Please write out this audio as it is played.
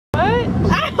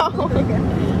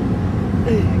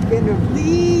Kendra,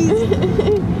 please.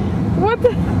 What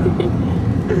the?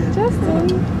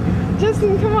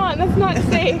 Justin, come on, that's not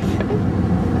safe.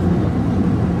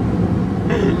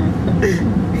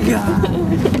 God.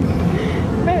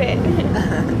 Wait.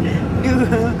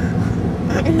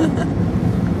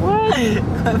 What?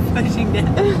 I'm pushing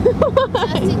down.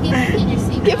 Justin, get back in your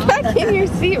seat. Get back in your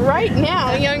seat right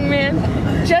now, young man.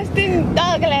 Justin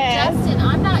Douglas. Justin,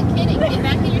 I'm not kidding. Get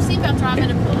back in your seatbelt or I'm going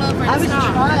to pull over and I was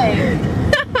stop. trying.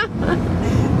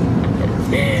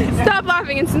 Stop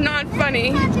laughing, it's not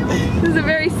funny. This is a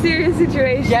very serious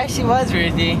situation. Yeah, she was,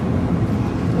 Ruthie.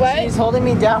 What? She's holding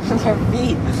me down with her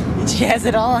feet. And she has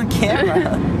it all on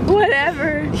camera.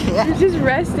 Whatever. Yeah. You're just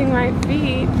resting my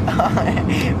feet.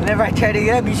 Whenever I try to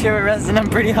get up, you sure we're resting them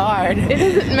pretty hard. It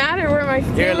doesn't matter where my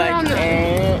feet You're were like, on the,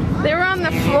 they were on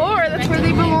the floor, that's where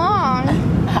they belong.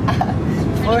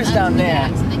 Floor's down there.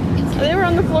 They were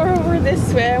on the floor over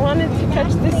this way. I wanted to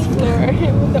touch this floor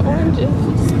with the oranges.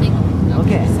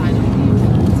 Okay.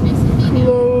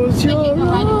 Close your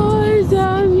eyes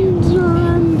and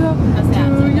surrender to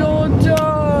your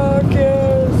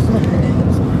darkest.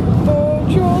 Put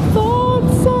your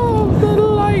thoughts of the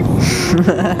life.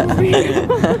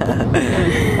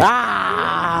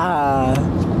 Ah!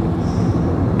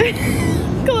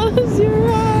 Close your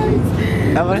eyes.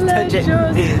 I want to touch it.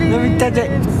 Let me touch it.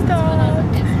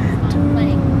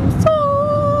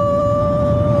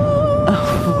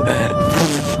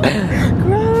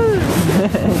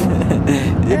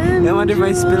 I wonder if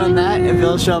I spit on that, if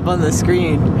it'll show up on the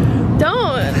screen.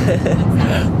 Don't.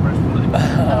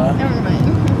 Never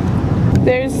mind.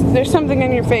 There's something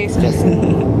on your face, Justin.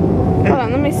 Hold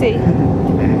on, let me see.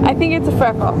 I think it's a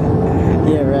freckle.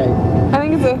 Yeah, right. I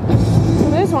think it's a.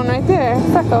 There's one right there.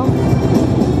 Freckle.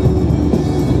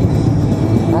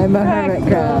 I'm a hermit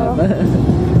crab.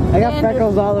 I got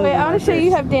freckles all over. Wait, I want to show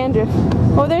you have dandruff.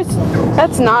 Oh,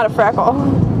 that's not a freckle.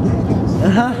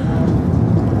 Uh-huh.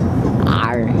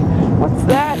 What's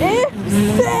that? Ew,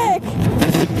 sick!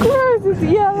 Gross, it's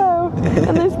yellow.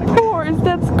 And there's pores.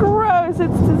 That's gross.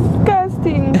 It's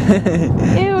disgusting.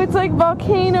 Ew, it's like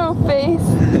volcano face.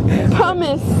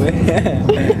 Pumice.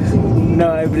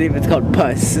 No, I believe it's called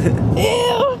pus.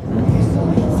 Ew!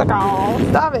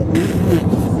 Stop it.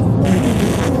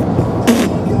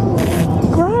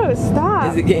 Gross,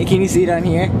 stop. Can you see it on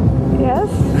here? Yes?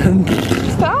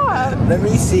 Stop. Let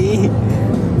me see.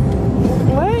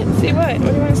 What? See what? What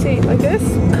do you want to see? Like this?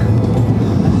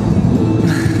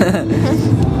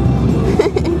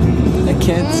 I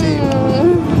can't see.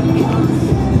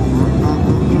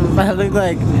 I look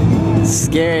like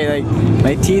scary. Like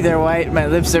my teeth are white, my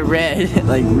lips are red.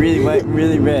 Like really white,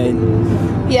 really red.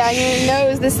 Yeah, and your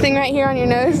nose, this thing right here on your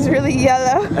nose is really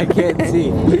yellow. I can't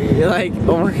see. You're like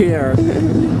over here.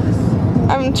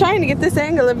 I'm trying to get this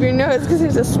angle of your nose because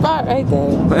there's a spot right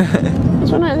there.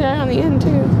 There's one right there on the end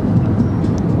too.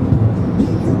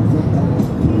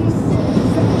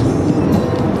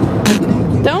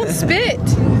 Don't spit!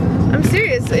 I'm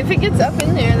serious. If it gets up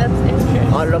in there, that's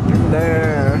dangerous. All up in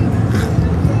there.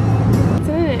 What's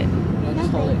in it? No,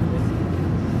 just hold it.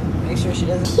 Make sure she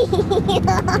doesn't.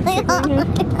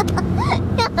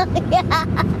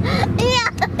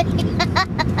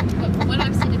 What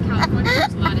I've seen in California,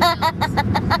 there's a lot of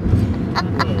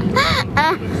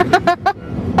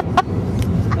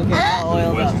Okay, I'll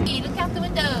oil up. hills. Hey, look out the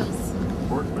windows.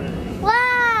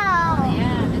 Wow! Oh,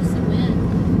 yeah, there's some wind.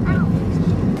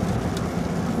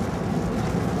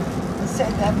 Let's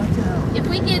take that much out. If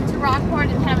we get to Rockport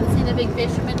and haven't seen a big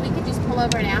fisherman, we could just pull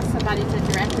over and ask somebody to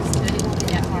direct us to it. It won't be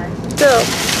that hard. Go.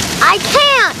 I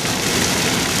can't!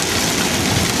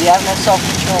 You have no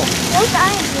self-control. Yes,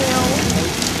 I do.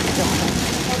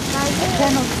 I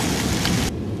cannot.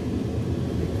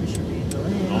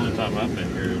 The only time I've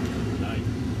been here is tonight.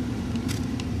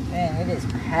 Man, it is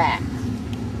packed.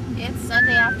 It's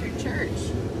Sunday after church.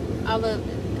 Although,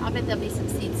 I bet there'll be some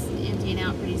seats emptying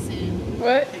out pretty soon.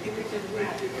 What?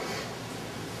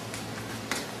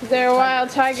 Is there a wild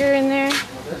tiger in there?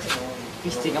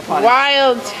 Feasting upon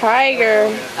Wild tiger.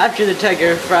 After the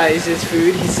tiger fries his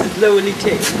food, he slowly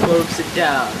takes and gulps it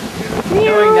down,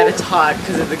 knowing that it's hot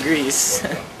because of the grease.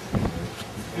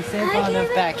 If we stay far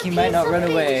enough back, he might not run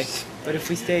away. But if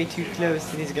we stay too close,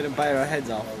 then he's gonna bite our heads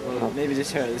off. Well, maybe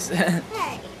just hers. Oh,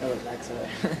 that's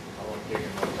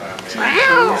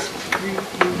right.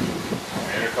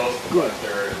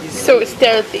 So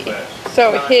stealthy.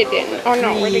 So hidden. Oh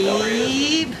no, where'd it go?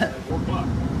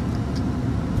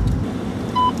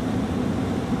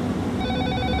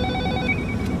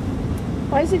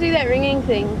 Why does he do that ringing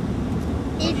thing?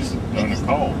 Just going to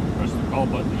call. Press the call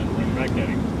button and ring back at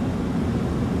him.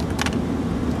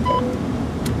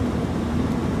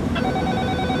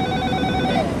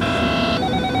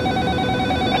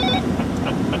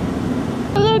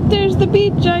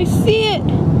 beach. I see it.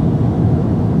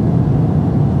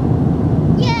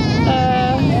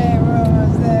 Hey, we're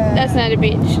almost there. That's not a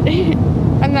beach.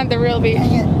 That's not the real beach.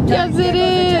 Yes, it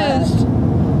is.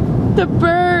 The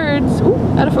birds. Ooh,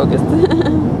 out of focus.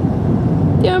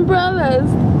 The umbrellas,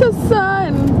 the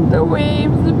sun, the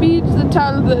waves, the beach, the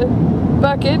towel, the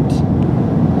bucket,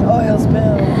 The oil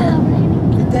spill.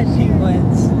 The dead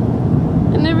penguins.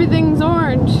 and everything's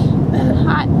orange and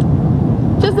hot.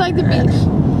 Just like the beach.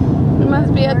 We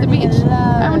must be at the beach.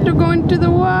 I want to go into the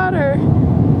water.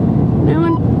 I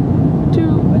want to...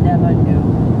 What that might do?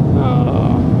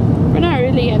 Oh, we're not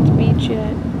really at the beach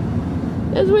yet.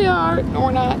 Yes, we are. No,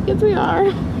 we're not. Yes, we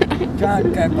are.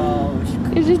 Drunk balls.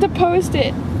 It's just a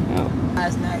post-it. Oh.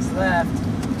 Last next left.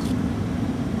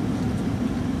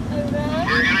 We're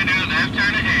gonna do a left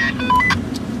turn ahead.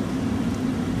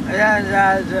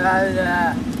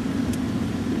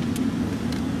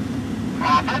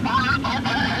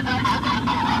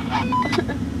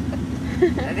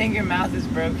 I think your mouth is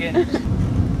broken.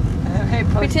 Hey,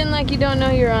 post. Pretend like you don't know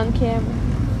you're on camera.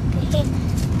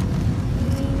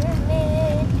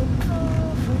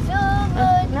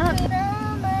 Not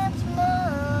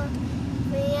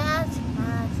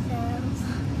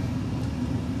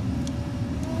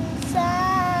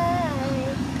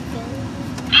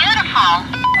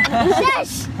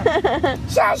Shush!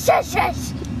 Shush, shush,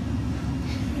 shush!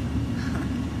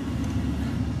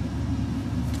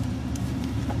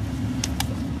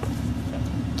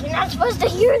 You're not supposed to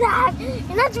hear that!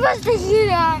 You're not supposed to hear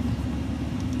that!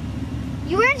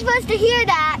 You weren't supposed to hear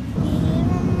that!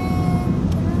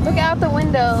 look out the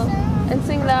window and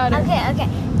sing louder. Okay, okay.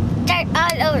 Start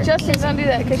all over. Justin, don't do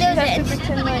that because she Close has to it.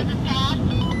 pretend like.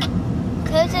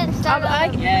 Close it and start all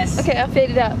over. Yes. Okay, I'll fade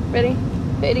it out. Ready?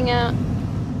 Fading out.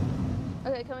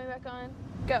 Okay, coming back on.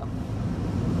 Go.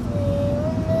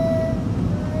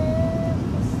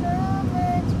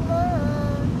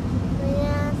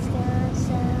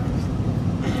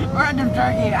 Random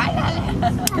turkey.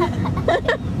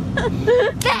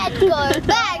 Bad girl,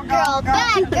 bad girl,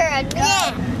 bad girl,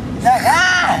 yeah.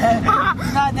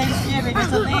 It's not Thanksgiving,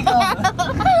 it's illegal.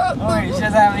 Or she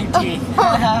doesn't have any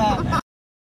teeth.